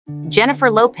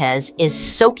Jennifer Lopez is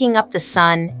soaking up the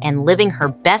sun and living her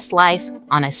best life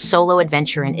on a solo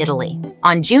adventure in Italy.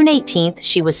 On June 18th,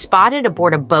 she was spotted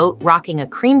aboard a boat rocking a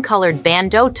cream-colored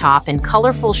bandeau top and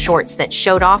colorful shorts that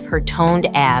showed off her toned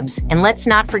abs. And let's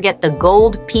not forget the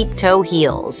gold peep-toe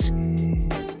heels.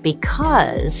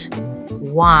 Because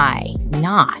why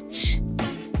not?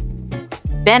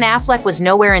 Ben Affleck was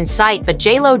nowhere in sight, but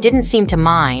J.Lo didn't seem to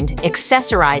mind,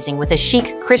 accessorizing with a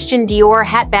chic Christian Dior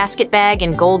hat basket bag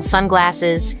and gold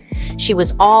sunglasses. She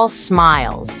was all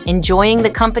smiles, enjoying the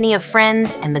company of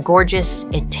friends and the gorgeous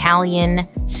Italian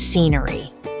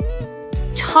scenery.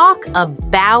 Talk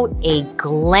about a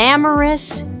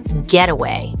glamorous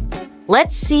getaway.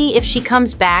 Let's see if she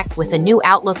comes back with a new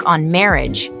outlook on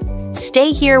marriage.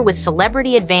 Stay here with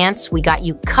Celebrity Advance. We got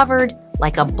you covered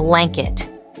like a blanket.